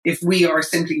if we are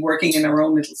simply working in our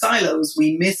own little silos,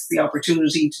 we miss the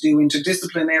opportunity to do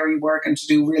interdisciplinary work and to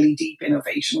do really deep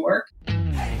innovation work.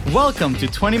 Welcome to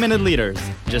 20-Minute Leaders.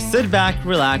 Just sit back,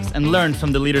 relax, and learn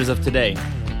from the leaders of today.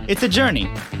 It's a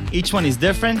journey. Each one is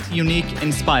different, unique,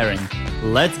 inspiring.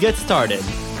 Let's get started.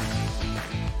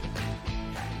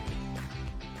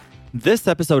 This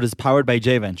episode is powered by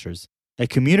J Ventures, a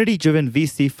community-driven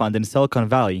VC fund in Silicon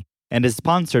Valley, and is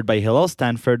sponsored by Hillel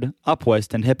Stanford,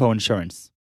 Upwest, and Hippo Insurance.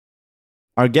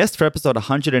 Our guest for episode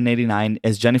 189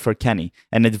 is Jennifer Kenny,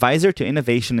 an advisor to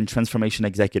innovation and transformation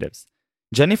executives.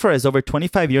 Jennifer has over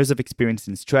 25 years of experience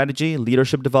in strategy,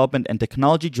 leadership development, and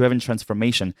technology-driven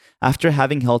transformation after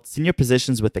having held senior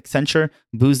positions with Accenture,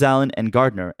 Booz Allen, and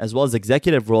Gartner, as well as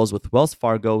executive roles with Wells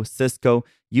Fargo, Cisco,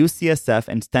 UCSF,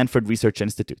 and Stanford Research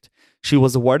Institute. She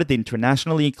was awarded the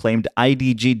internationally acclaimed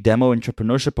IDG Demo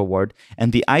Entrepreneurship Award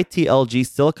and the ITLG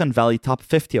Silicon Valley Top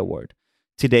 50 Award.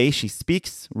 Today, she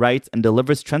speaks, writes, and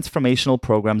delivers transformational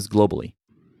programs globally.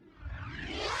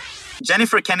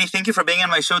 Jennifer Kenny, thank you for being on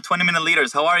my show, 20-Minute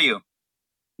Leaders. How are you?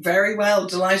 Very well.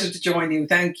 Delighted to join you.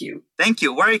 Thank you. Thank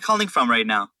you. Where are you calling from right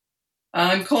now?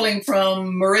 I'm calling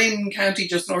from Marin County,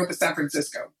 just north of San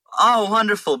Francisco. Oh,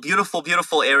 wonderful. Beautiful,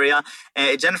 beautiful area.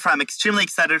 Jennifer, I'm extremely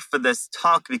excited for this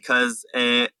talk because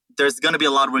there's going to be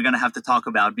a lot we're going to have to talk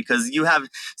about because you have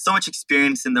so much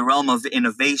experience in the realm of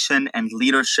innovation and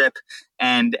leadership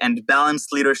and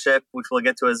balanced leadership, which we'll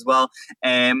get to as well.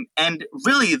 And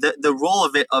really the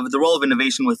role of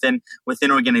innovation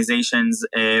within organizations.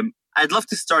 I'd love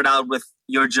to start out with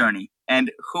your journey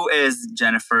and who is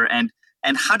Jennifer and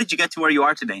how did you get to where you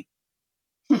are today?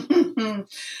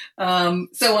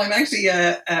 So I'm actually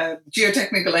a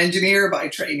geotechnical engineer by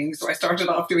training. So I started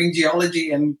off doing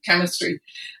geology and chemistry.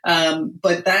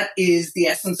 But that is the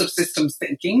essence of systems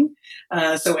thinking.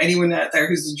 So anyone out there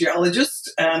who's a geologist,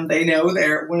 they know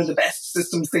they're one of the best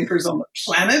systems thinkers on the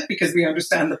planet because we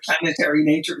understand the planetary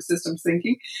nature of systems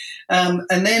thinking. And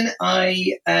then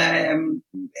I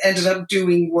ended up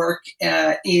doing work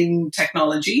in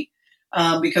technology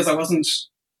because I wasn't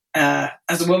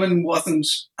as a woman, wasn't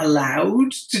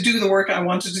allowed to do the work I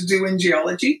wanted to do in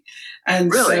geology.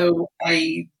 And really? So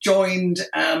I joined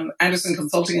Anderson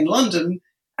Consulting in London,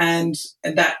 and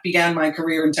that began my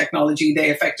career in technology.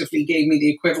 They effectively gave me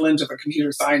the equivalent of a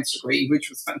computer science degree, which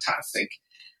was fantastic.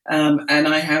 And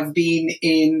I have been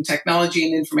in technology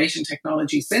and information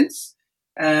technology since.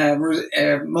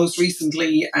 Most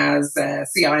recently as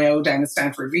CIO down at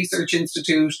Stanford Research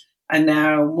Institute, and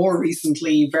now, more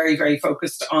recently, very, very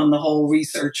focused on the whole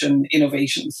research and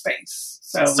innovation space.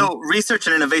 So research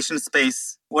and innovation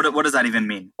space, what does that even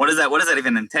mean? What does that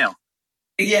even entail?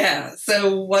 Yeah,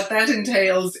 so what that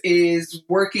entails is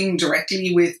working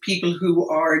directly with people who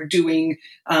are doing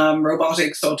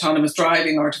robotics, autonomous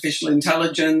driving, artificial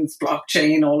intelligence,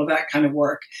 blockchain, all of that kind of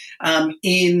work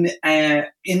in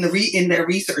their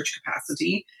research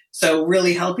capacity. So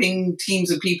really helping teams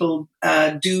of people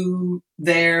do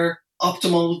their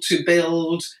optimal to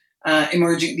build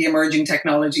the emerging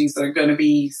technologies that are going to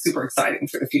be super exciting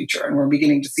for the future. And we're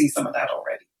beginning to see some of that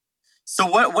already. So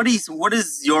what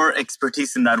is your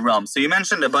expertise in that realm? So you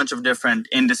mentioned a bunch of different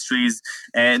industries,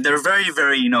 and they're very,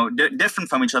 very, different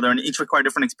from each other and each require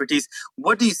different expertise.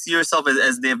 What do you see yourself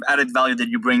as the added value that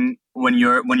you bring when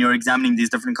you're examining these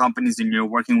different companies and you're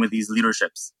working with these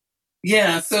leaderships?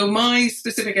 Yeah, so my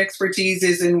specific expertise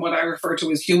is in what I refer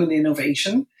to as human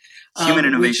innovation.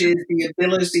 Which is the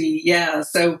ability,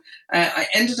 So I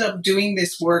ended up doing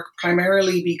this work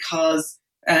primarily because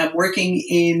working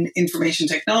in information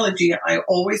technology, I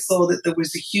always saw that there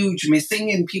was a huge missing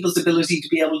in people's ability to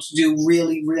be able to do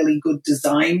really, really good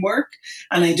design work.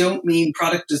 And I don't mean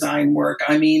product design work.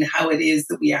 I mean how it is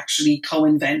that we actually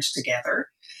co-invent together.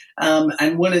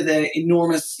 And one of the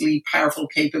enormously powerful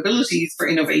capabilities for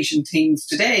innovation teams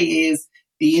today is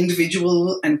the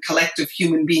individual and collective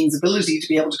human beings' ability to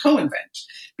be able to co-invent.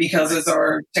 Because as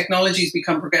our technologies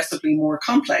become progressively more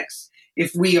complex,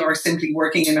 if we are simply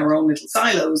working in our own little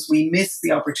silos, we miss the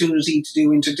opportunity to do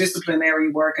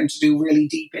interdisciplinary work and to do really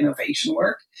deep innovation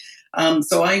work.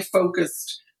 So I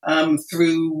focused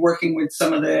through working with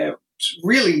some of the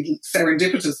really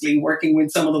serendipitously working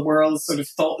with some of the world's sort of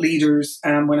thought leaders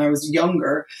when I was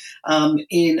younger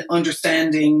in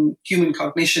understanding human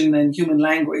cognition and human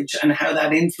language and how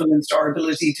that influenced our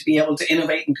ability to be able to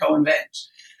innovate and co-invent.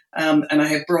 And I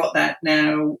have brought that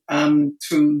now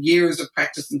through years of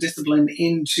practice and discipline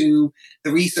into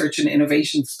the research and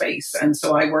innovation space. And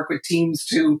so I work with teams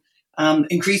to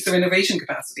increase their innovation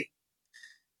capacity.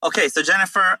 Okay, so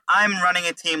Jennifer, I'm running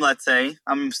a team, let's say.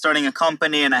 I'm starting a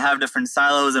company and I have different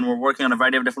silos and we're working on a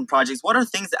variety of different projects. What are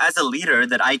things as a leader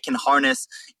that I can harness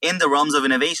in the realms of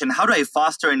innovation? How do I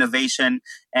foster innovation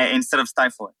instead of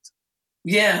stifle it?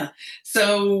 Yeah.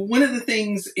 So one of the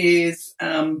things is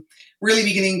really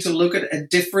beginning to look at a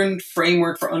different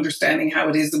framework for understanding how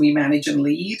it is that we manage and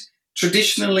lead.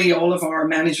 Traditionally, all of our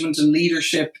management and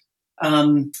leadership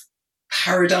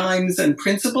paradigms and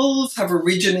principles have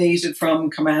originated from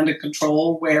command and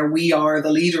control, where we are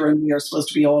the leader and we are supposed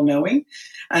to be all knowing.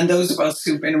 And those of us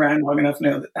who've been around long enough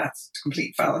know that that's a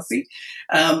complete fallacy.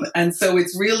 And so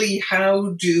it's really,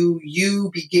 how do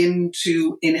you begin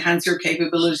to enhance your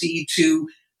capability to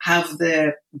have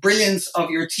the brilliance of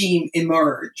your team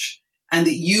emerge, and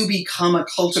that you become a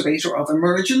cultivator of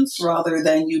emergence rather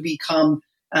than you become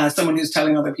someone who's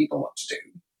telling other people what to do.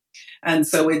 And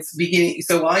so it's beginning.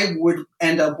 So I would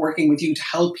end up working with you to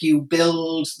help you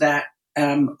build that,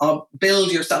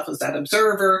 build yourself as that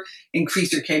observer,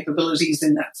 increase your capabilities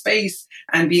in that space,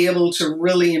 and be able to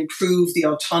really improve the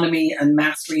autonomy and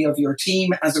mastery of your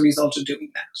team as a result of doing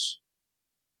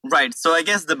that. Right. So I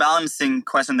guess the balancing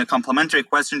question, the complementary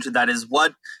question to that is,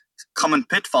 what common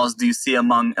pitfalls do you see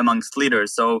amongst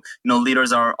leaders? So,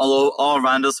 leaders are all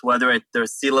around us, whether they're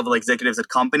C-level executives at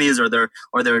companies, or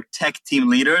they're tech team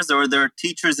leaders, or they're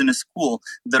teachers in a school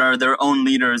that are their own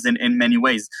leaders in many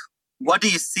ways. What do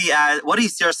you see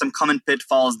are some common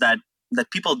pitfalls that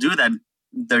people do that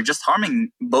they're just harming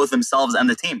both themselves and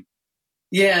the team?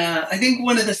 Yeah, I think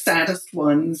one of the saddest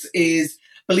ones is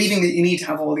believing that you need to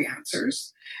have all the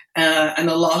answers. And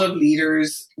a lot of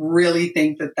leaders really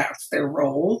think that that's their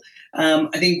role. I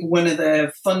think one of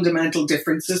the fundamental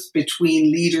differences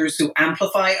between leaders who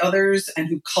amplify others and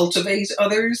who cultivate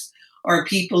others are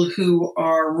people who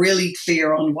are really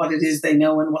clear on what it is they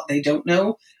know and what they don't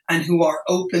know, and who are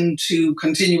open to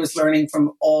continuous learning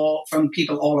from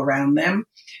people all around them.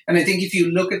 And I think if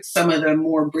you look at some of the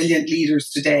more brilliant leaders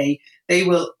today, they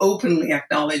will openly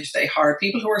acknowledge they hire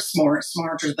people who are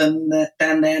smarter than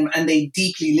them, and they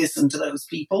deeply listen to those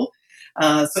people.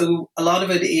 So a lot of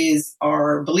it is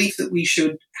our belief that we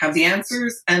should have the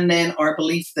answers, and then our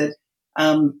belief that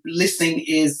listening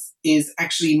is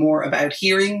actually more about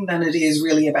hearing than it is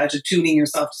really about attuning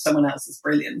yourself to someone else's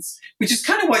brilliance, which is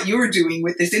kind of what you're doing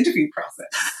with this interview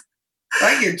process.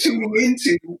 Right, you're tuning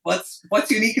into what's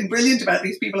unique and brilliant about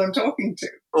these people I'm talking to.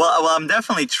 Well, I'm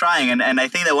definitely trying, and I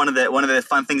think that one of the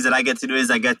fun things that I get to do is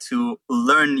I get to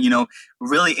learn,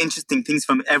 really interesting things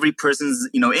from every person's,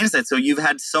 insight. So you've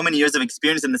had so many years of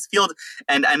experience in this field,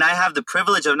 and I have the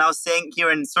privilege of now staying here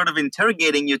and sort of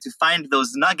interrogating you to find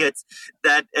those nuggets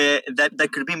that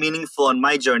could be meaningful on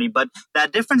my journey. But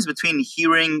that difference between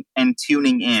hearing and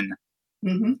tuning in,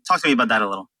 Talk to me about that a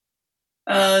little.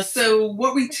 So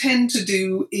what we tend to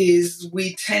do is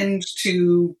we tend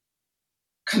to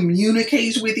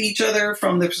communicate with each other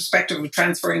from the perspective of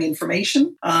transferring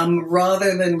information,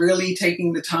 rather than really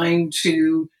taking the time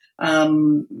to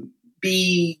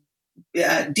be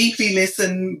deeply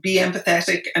listen, be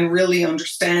empathetic, and really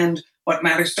understand what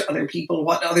matters to other people,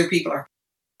 what other people are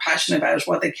passionate about,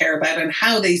 what they care about, and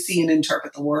how they see and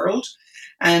interpret the world.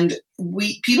 And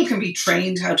people can be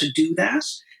trained how to do that.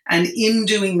 And in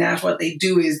doing that, what they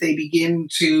do is they begin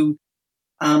to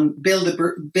build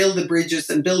the bridges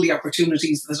and build the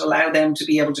opportunities that allow them to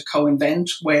be able to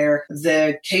co-invent, where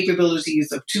the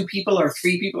capabilities of 2 people or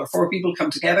 3 people or 4 people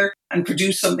come together and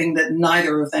produce something that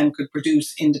neither of them could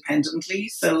produce independently.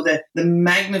 So that the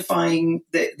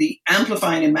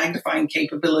amplifying and magnifying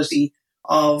capability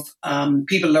of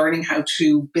people learning how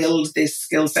to build this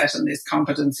skill set and this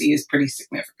competency is pretty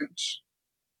significant.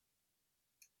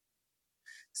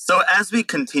 So as we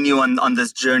continue on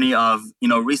this journey of,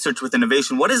 research with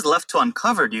innovation, what is left to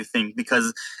uncover, do you think?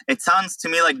 Because it sounds to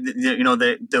me like,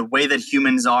 the way that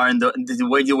humans are and the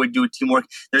way you would do teamwork,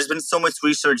 there's been so much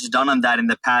research done on that in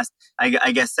the past,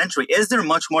 I guess, century. Is there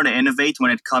much more to innovate when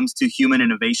it comes to human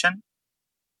innovation?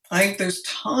 I think there's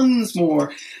tons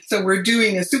more. So we're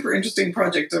doing a super interesting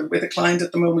project with a client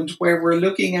at the moment where we're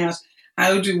looking at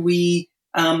how do we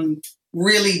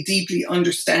really deeply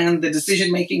understand the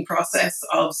decision-making process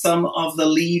of some of the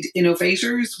lead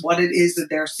innovators, what it is that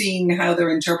they're seeing, how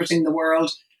they're interpreting the world,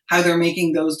 how they're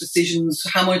making those decisions,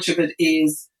 how much of it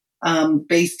is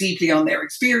based deeply on their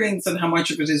experience and how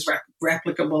much of it is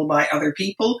replicable by other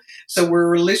people. So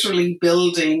we're literally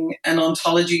building an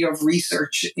ontology of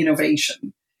research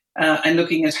innovation and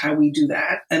looking at how we do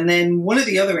that. And then one of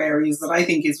the other areas that I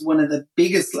think is one of the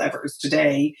biggest levers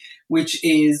today, which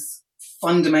is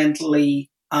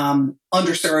fundamentally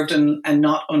underserved and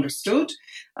not understood,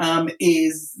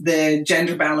 is the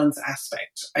gender balance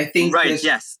aspect. I think right.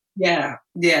 Yes.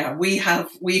 Yeah. We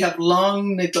have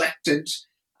long neglected,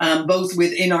 both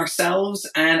within ourselves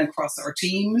and across our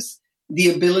teams, the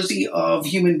ability of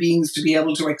human beings to be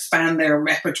able to expand their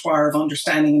repertoire of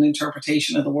understanding and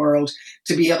interpretation of the world,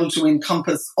 to be able to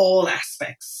encompass all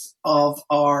aspects of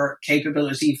our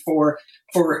capability for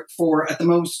at the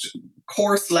most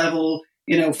coarse level,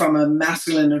 from a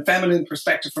masculine and feminine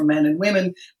perspective for men and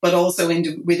women, but also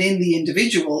within the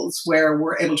individuals, where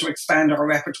we're able to expand our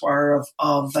repertoire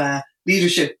of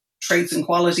leadership traits and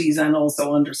qualities, and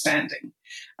also understanding.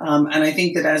 And I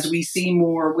think that as we see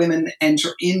more women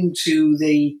enter into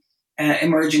the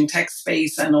emerging tech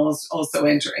space and also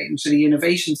enter into the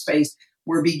innovation space,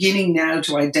 we're beginning now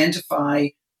to identify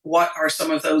what are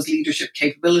some of those leadership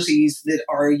capabilities that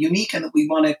are unique and that we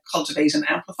want to cultivate and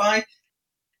amplify.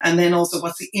 And then also,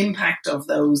 what's the impact of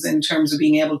those in terms of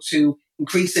being able to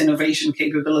increase innovation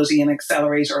capability and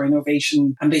accelerate our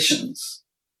innovation ambitions?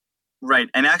 Right.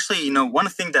 And actually, one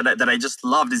thing that I just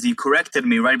loved is you corrected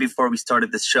me right before we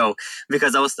started this show,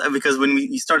 because when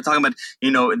you started talking about,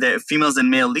 the females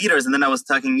and male leaders, and then I was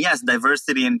talking, yes,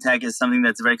 diversity in tech is something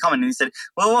that's very common. And you said,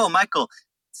 whoa, Michael,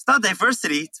 it's not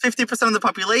diversity. It's 50% of the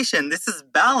population. This is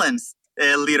balanced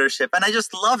leadership. And I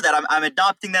just love that. I'm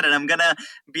adopting that, and I'm going to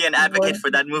be an advocate for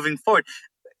that moving forward.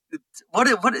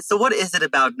 So what is it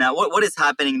about now? What is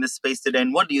happening in this space today,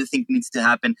 and what do you think needs to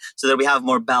happen so that we have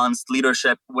more balanced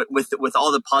leadership with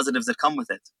all the positives that come with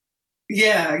it?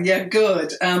 Yeah,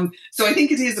 good. So I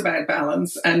think it is about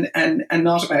balance and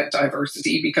not about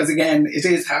diversity, because again, it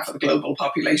is half of the global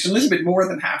population, a little bit more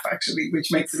than half actually, which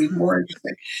makes it even more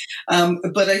interesting.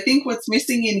 But I think what's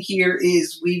missing in here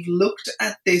is we've looked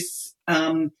at this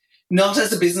not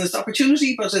as a business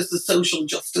opportunity, but as a social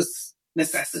justice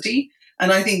necessity.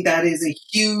 And I think that is a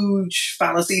huge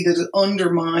fallacy that has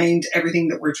undermined everything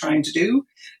that we're trying to do.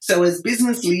 So as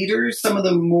business leaders, some of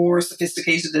the more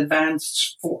sophisticated,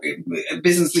 advanced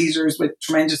business leaders with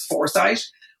tremendous foresight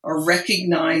are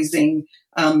recognizing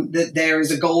that there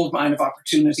is a goldmine of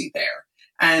opportunity there.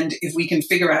 And if we can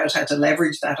figure out how to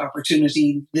leverage that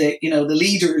opportunity, the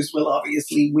leaders will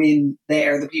obviously win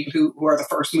there, the people who are the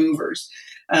first movers.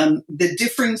 The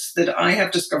difference that I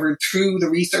have discovered through the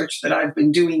research that I've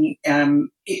been doing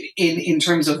in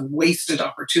terms of wasted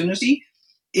opportunity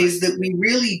is that we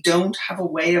really don't have a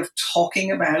way of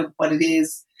talking about what it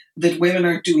is that women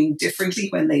are doing differently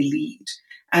when they lead.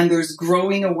 And there's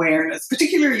growing awareness,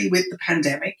 particularly with the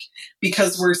pandemic,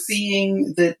 because we're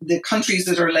seeing that the countries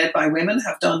that are led by women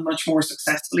have done much more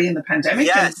successfully in the pandemic.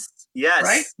 Yes. Yes.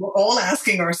 Right? We're all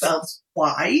asking ourselves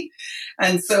why.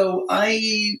 And so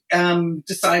I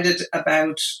decided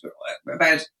about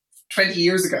 20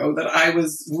 years ago that I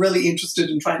was really interested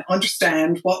in trying to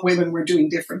understand what women were doing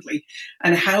differently,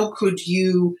 and how could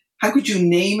you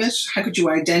name it? How could you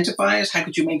identify it? How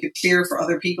could you make it clear for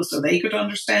other people so they could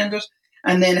understand it?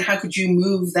 And then how could you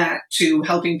move that to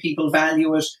helping people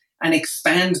value it and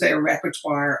expand their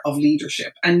repertoire of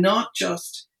leadership? And not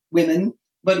just women,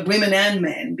 but women and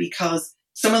men, because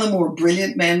some of the more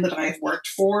brilliant men that I've worked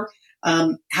for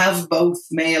have both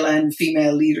male and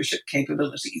female leadership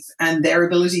capabilities, and their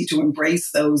ability to embrace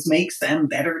those makes them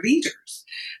better leaders.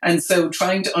 And so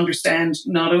trying to understand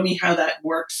not only how that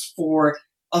works for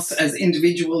us as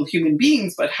individual human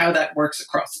beings, but how that works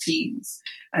across teams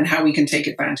and how we can take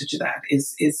advantage of that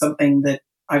is something that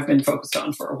I've been focused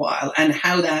on for a while, and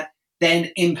how that then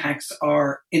impacts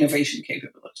our innovation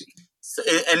capability. So,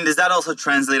 and does that also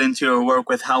translate into your work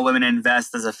with How Women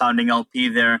Invest as a founding LP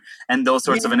there and those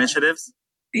sorts of initiatives?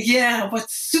 Yeah,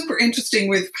 what's super interesting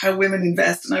with How Women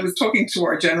Invest, and I was talking to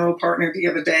our general partner the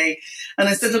other day, and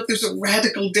I said, look, there's a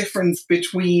radical difference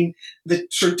between the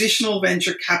traditional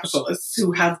venture capitalists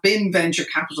who have been venture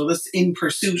capitalists in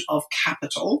pursuit of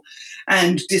capital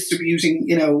and distributing,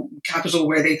 capital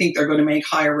where they think they're going to make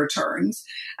higher returns,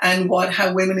 and what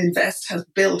How Women Invest has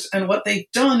built. And what they've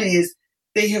done is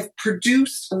they have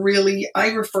produced really, I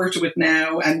refer to it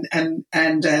now, and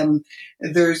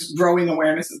there's growing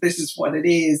awareness that this is what it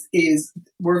is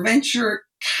we're venture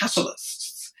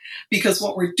catalysts. Because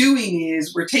what we're doing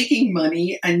is we're taking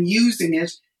money and using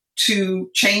it to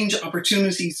change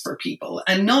opportunities for people,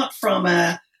 and not from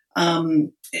a,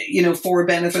 for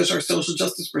benefit or social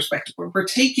justice perspective. We're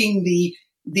taking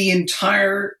the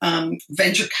entire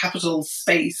venture capital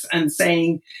space and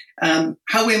saying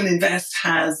How Women Invest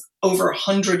has over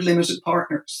 100 limited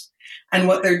partners. And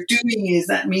what they're doing is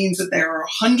that means that there are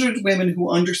 100 women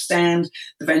who understand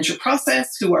the venture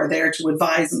process, who are there to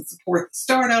advise and support the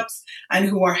startups, and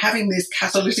who are having this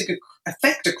catalytic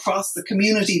effect across the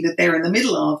community that they're in the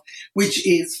middle of, which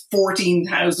is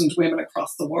 14,000 women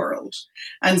across the world.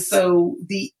 And so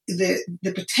the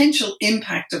potential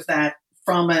impact of that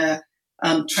from a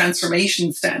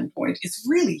transformation standpoint is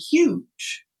really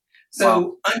huge.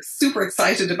 So I'm super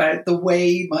excited about the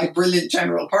way my brilliant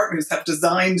general partners have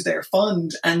designed their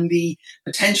fund and the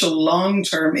potential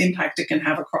long-term impact it can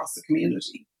have across the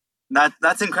community.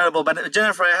 That's incredible. But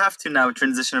Jennifer, I have to now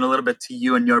transition a little bit to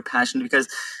you and your passion, because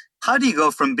how do you go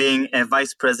from being a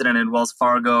vice president at Wells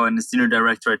Fargo and a senior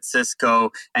director at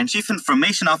Cisco and chief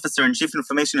information officer and chief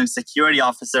information and security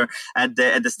officer at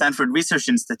the Stanford Research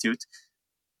Institute,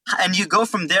 and you go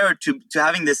from there to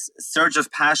having this surge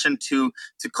of passion to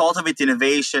cultivate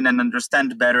innovation and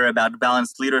understand better about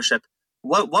balanced leadership?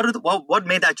 What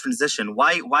made that transition?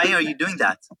 Why are you doing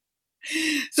that?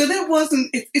 So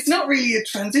that it's not really a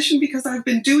transition, because I've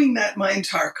been doing that my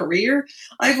entire career.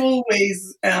 I've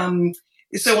always,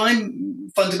 so I'm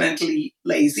fundamentally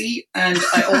lazy, and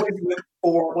I always look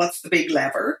for what's the big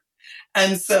lever.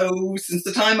 And so since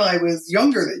the time I was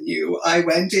younger than you, I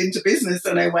went into business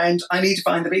and I need to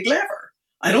find the big lever.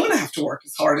 I don't want to have to work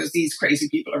as hard as these crazy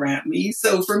people around me.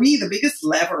 So for me, the biggest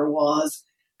lever was,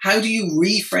 how do you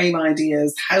reframe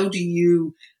ideas? How do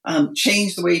you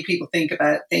change the way people think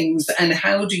about things? And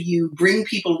how do you bring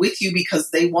people with you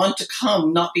because they want to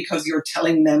come, not because you're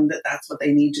telling them that that's what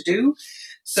they need to do?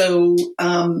 So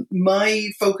my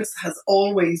focus has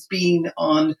always been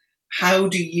on how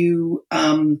do you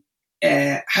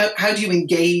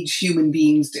engage human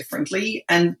beings differently?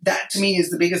 And that to me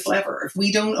is the biggest lever. If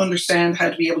we don't understand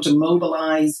how to be able to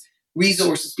mobilize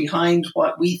resources behind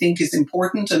what we think is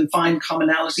important and find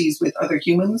commonalities with other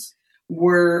humans,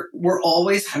 we're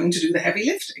always having to do the heavy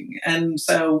lifting. And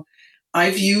so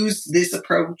I've used this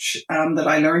approach that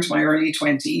I learned in my early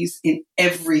 20s in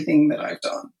everything that I've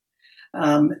done.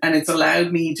 And it's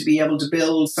allowed me to be able to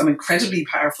build some incredibly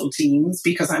powerful teams,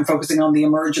 because I'm focusing on the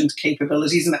emergent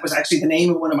capabilities. And that was actually the name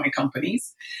of one of my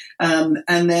companies. And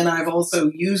then I've also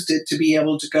used it to be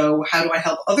able to go, how do I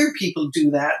help other people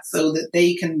do that so that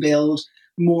they can build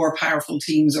more powerful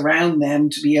teams around them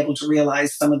to be able to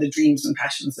realize some of the dreams and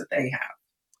passions that they have?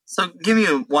 So give me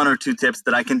one or two tips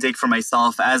that I can take for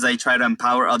myself as I try to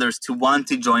empower others to want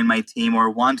to join my team or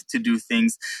want to do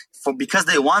things because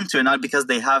they want to and not because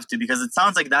they have to, because it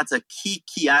sounds like that's a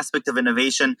key aspect of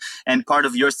innovation and part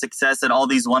of your success at all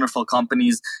these wonderful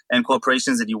companies and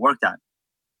corporations that you worked at.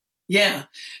 Yeah.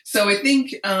 So I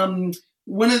think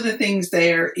one of the things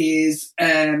there is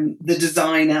the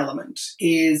design element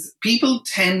is people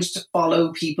tend to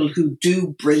follow people who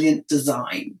do brilliant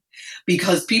design,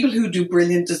 because people who do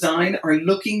brilliant design are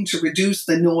looking to reduce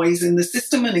the noise in the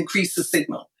system and increase the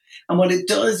signal. And what it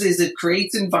does is it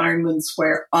creates environments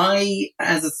where I,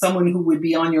 as someone who would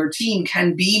be on your team,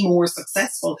 can be more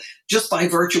successful just by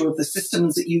virtue of the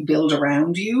systems that you build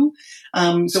around you.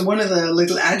 So one of the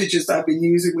little adages I've been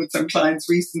using with some clients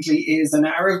recently is an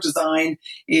hour of design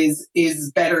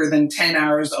is better than 10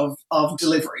 hours of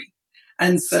delivery.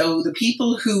 And so the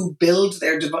people who build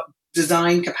their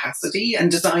design capacity, and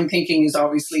design thinking is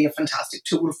obviously a fantastic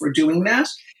tool for doing that,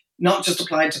 not just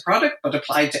applied to product, but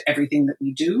applied to everything that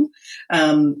we do,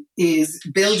 is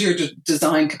build your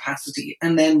design capacity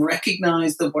and then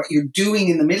recognize that what you're doing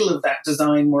in the middle of that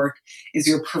design work is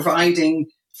you're providing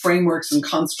frameworks and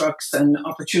constructs and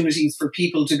opportunities for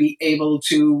people to be able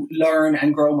to learn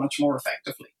and grow much more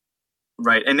effectively.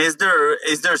 Right. And is there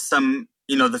some,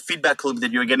 the feedback loop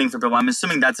that you're getting from people? I'm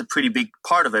assuming that's a pretty big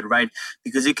part of it, right?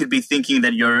 Because you could be thinking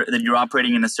that you're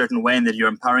operating in a certain way and that you're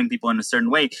empowering people in a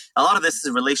certain way. A lot of this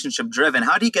is relationship driven.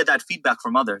 How do you get that feedback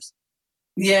from others?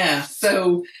 Yeah.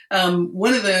 So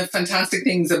one of the fantastic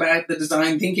things about the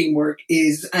design thinking work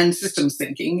and systems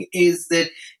thinking is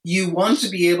that you want to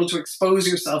be able to expose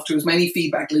yourself to as many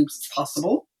feedback loops as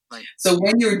possible. Right. So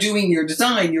when you're doing your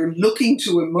design, you're looking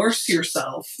to immerse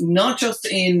yourself, not just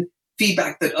in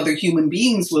feedback that other human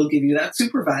beings will give you, that's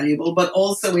super valuable, but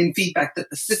also in feedback that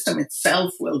the system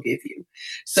itself will give you.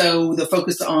 So the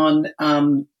focus on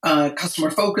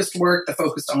customer-focused work, the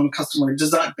focus on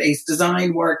customer-based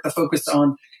design work, the focus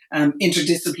on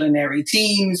interdisciplinary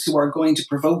teams who are going to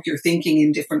provoke your thinking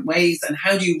in different ways, and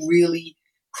how do you really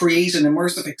create an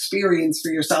immersive experience for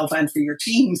yourself and for your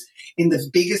teams in the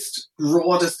biggest,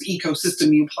 broadest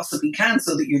ecosystem you possibly can,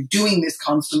 so that you're doing this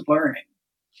constant learning.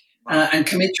 And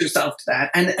commit yourself to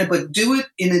that, but do it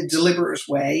in a deliberate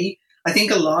way. I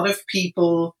think a lot of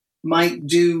people might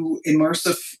do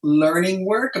immersive learning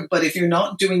work, but if you're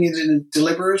not doing it in a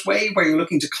deliberate way, where you're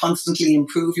looking to constantly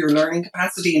improve your learning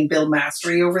capacity and build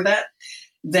mastery over that,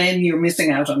 then you're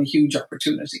missing out on a huge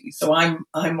opportunity. So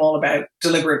I'm all about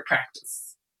deliberate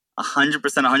practice.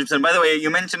 100%. By the way, you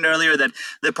mentioned earlier that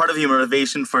the part of your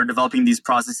motivation for developing these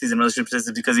processes and relationships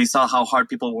is because you saw how hard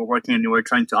people were working and you were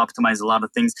trying to optimize a lot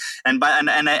of things.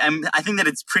 I think that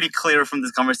it's pretty clear from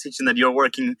this conversation that you're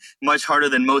working much harder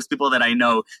than most people that I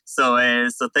know. So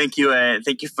thank you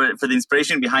for the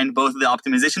inspiration behind both the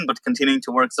optimization, but continuing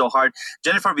to work so hard.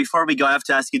 Jennifer, before we go, I have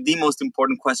to ask you the most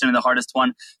important question and the hardest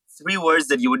one. 3 words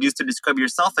that you would use to describe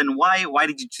yourself, and why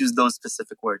did you choose those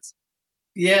specific words?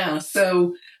 Yeah,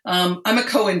 so I'm a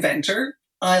co-inventor.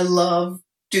 I love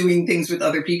doing things with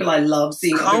other people. I love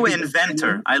seeing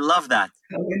co-inventor. I love that.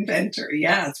 Co-inventor.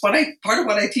 Yeah, it's part of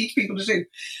what I teach people to do.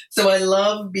 So I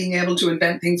love being able to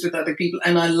invent things with other people,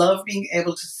 and I love being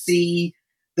able to see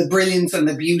the brilliance and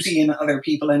the beauty in other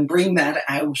people and bring that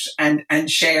out and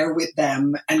share with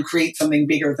them and create something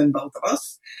bigger than both of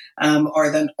us, or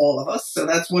than all of us. So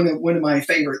that's one of my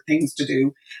favorite things to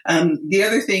do. The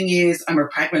other thing is I'm a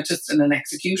pragmatist and an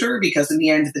executor, because in the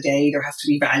end of the day, there has to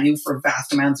be value for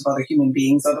vast amounts of other human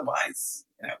beings. Otherwise,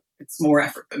 it's more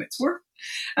effort than it's worth.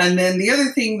 And then the other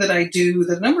thing that I do,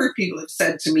 that a number of people have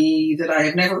said to me that I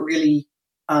have never really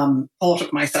thought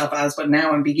of myself as, but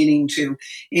now I'm beginning to,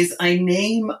 is I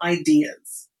name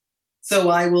ideas. So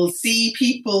I will see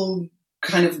people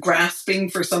kind of grasping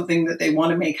for something that they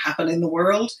want to make happen in the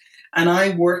world, and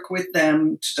I work with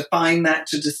them to define that,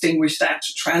 to distinguish that,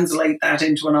 to translate that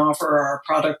into an offer or a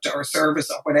product or a service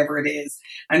or whatever it is,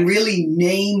 and really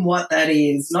name what that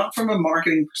is, not from a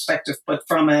marketing perspective, but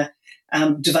from a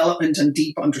development and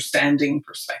deep understanding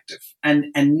perspective,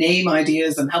 and name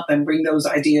ideas and help them bring those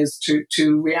ideas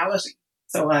to reality.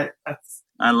 So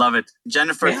I love it.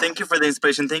 Jennifer, Thank you for the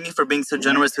inspiration. Thank you for being so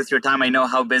generous with your time. I know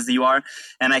how busy you are,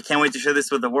 and I can't wait to share this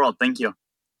with the world. Thank you.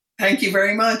 Thank you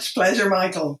very much. Pleasure,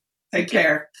 Michael. Take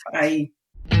care. Bye.